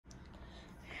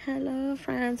Hello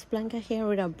friends, Blanca here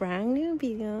with a brand new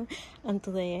video, and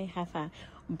today I have a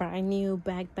brand new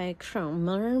backpack from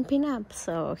Modern Pinup.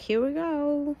 So here we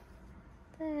go.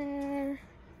 There.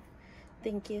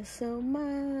 Thank you so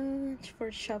much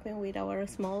for shopping with our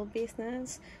small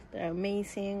business. They're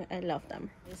amazing. I love them.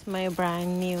 It's my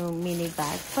brand new mini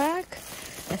backpack.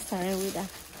 I started with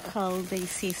a holiday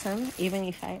season. Even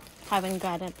if I haven't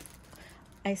got it,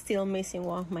 I still missing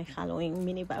one of my Halloween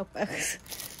mini backpacks.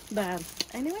 But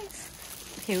anyways,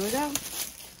 here we go.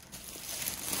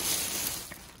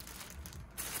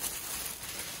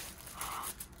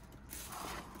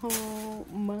 Oh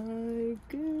my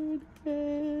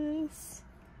goodness.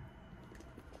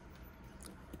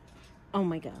 Oh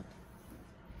my god.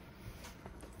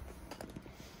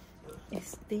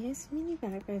 Is this mini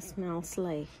backpack smells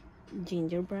like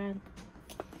gingerbread?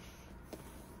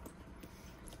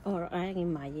 Or I'm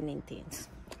imagining things.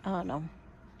 I don't know.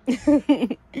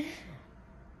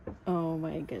 Oh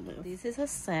my goodness. This is a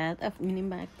set of mini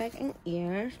backpack and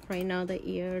ears. Right now the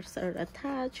ears are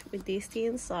attached with these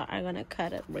things, so I'm gonna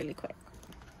cut it really quick.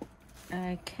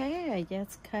 Okay, I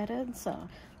just cut it, so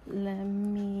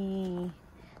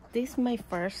this is my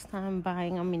first time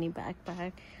buying a mini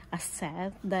backpack, a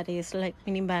set that is like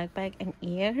mini backpack and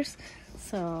ears.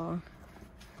 So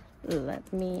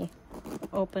let me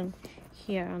open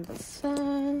here on the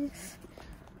sides.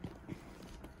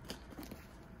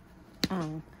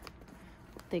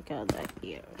 Take out the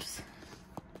ears.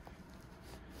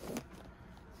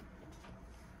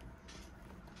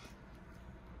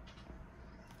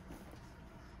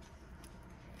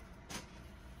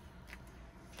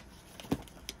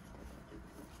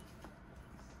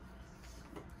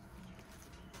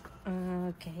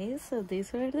 Okay, so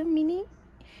these are the mini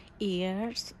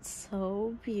ears.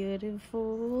 So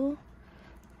beautiful.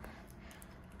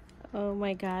 Oh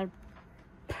my god,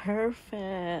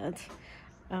 perfect.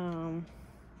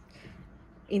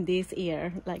 In this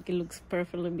ear, like it looks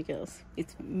perfectly because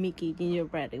it's Mickey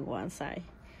gingerbread in one side.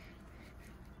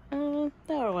 The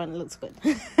other one looks good.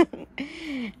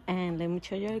 And let me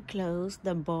show you close.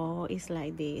 The bow is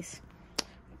like this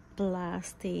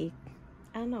plastic,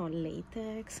 I don't know,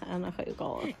 latex, I don't know how you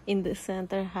call it. In the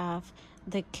center have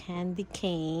the candy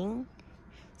cane,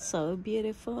 so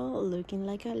beautiful, looking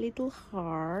like a little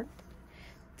heart.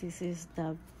 This is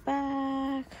the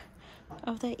back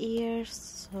of the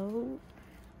ears, so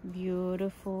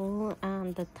beautiful.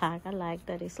 And the tag, I like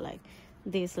that is like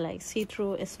this, like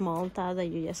see-through, a small tag that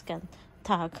you just can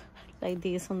tag like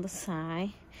this on the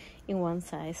side. In one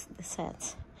side the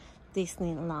sets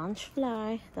Disney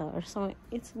Loungefly, the other side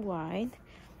it's white,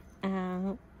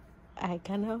 and I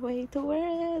cannot wait to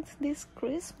wear it this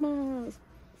Christmas.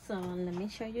 So let me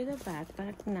show you the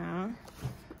backpack now.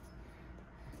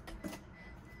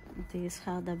 This is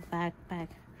how the backpack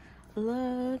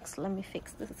looks. Let me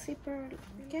fix the zipper.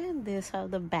 Okay, this is how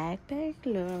the backpack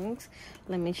looks.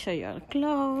 Let me show you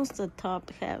close. The top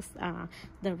has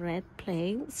the red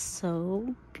plate,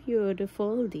 so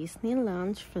beautiful, Disney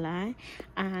Loungefly,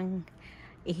 and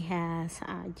it has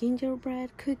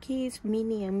gingerbread cookies,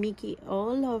 Minnie and Mickey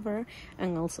all over,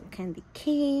 and also candy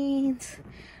canes,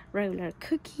 regular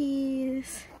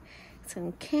cookies,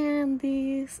 some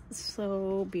candies.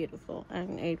 So beautiful,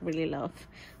 and I really love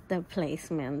the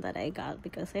placement that I got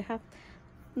because I have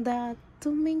the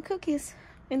two main cookies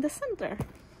in the center,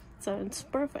 so it's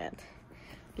perfect.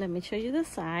 Let me show you the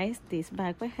size. This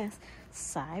backpack has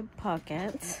side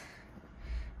pockets,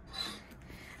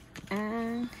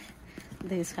 and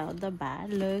this is how the back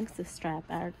looks. The strap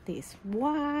are this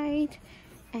white,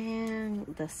 and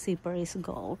the zipper is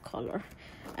gold color,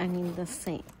 and in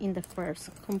the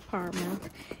first compartment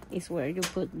is where you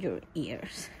put your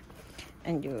ears,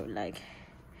 and you like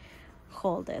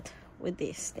hold it with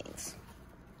these things.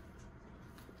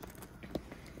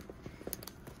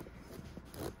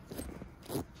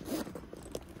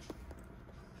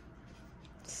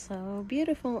 So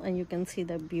beautiful, and you can see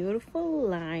the beautiful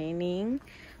lining,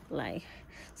 like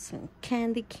some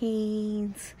candy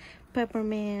canes,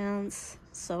 peppermints,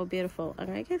 so beautiful.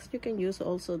 And I guess you can use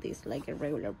also this like a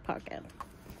regular pocket.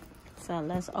 So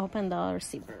let's open the other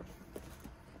zipper.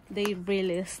 They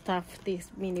really stuffed this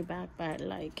mini backpack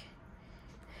like,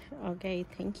 okay,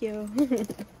 thank you.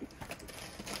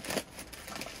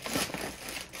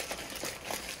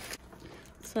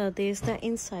 So this is the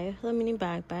inside of the mini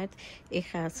backpack. It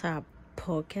has a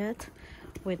pocket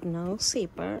with no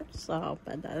zipper, so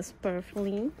but that's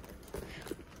perfectly.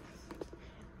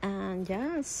 And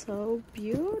yeah, so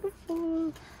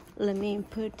beautiful. Let me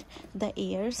put the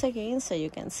ears again so you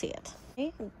can see it.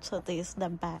 Okay, so this is the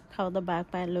back, how the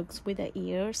backpack looks with the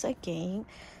ears again.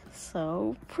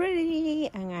 so pretty,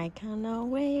 and I cannot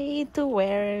wait to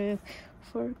wear it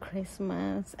for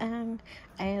Christmas, and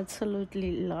I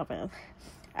absolutely love it.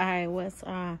 I was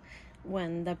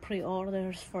when the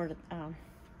pre-orders for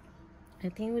I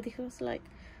think it was like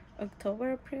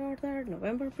October pre-order,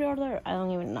 November pre-order, I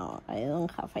don't even know, I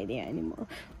don't have idea anymore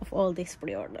of all these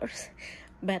pre-orders.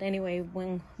 But anyway,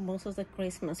 when most of the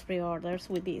Christmas pre-orders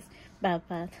with this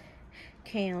backpack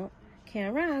came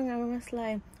around, I was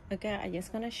like, okay, I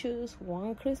just gonna choose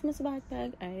one Christmas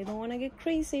backpack. I don't want to get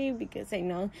crazy because I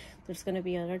know there's gonna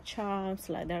be other shops,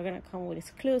 like they're gonna come with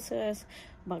exclusives,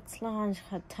 Box Lunch,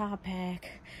 Hot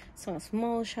Topic, some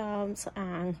small shops,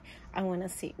 and I want to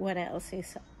see what else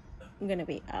is gonna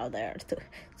be out there too.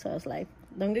 So I was like,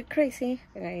 don't get crazy,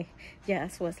 and I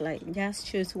just was like, just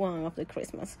choose one of the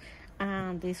Christmas,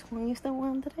 and this one is the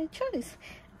one that I chose,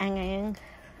 and I am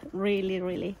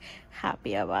really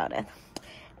happy about it.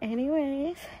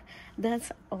 Anyways,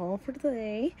 that's all for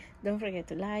today. Don't forget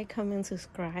to like, comment,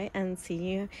 subscribe, and see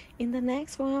you in the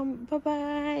next one. Bye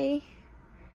bye.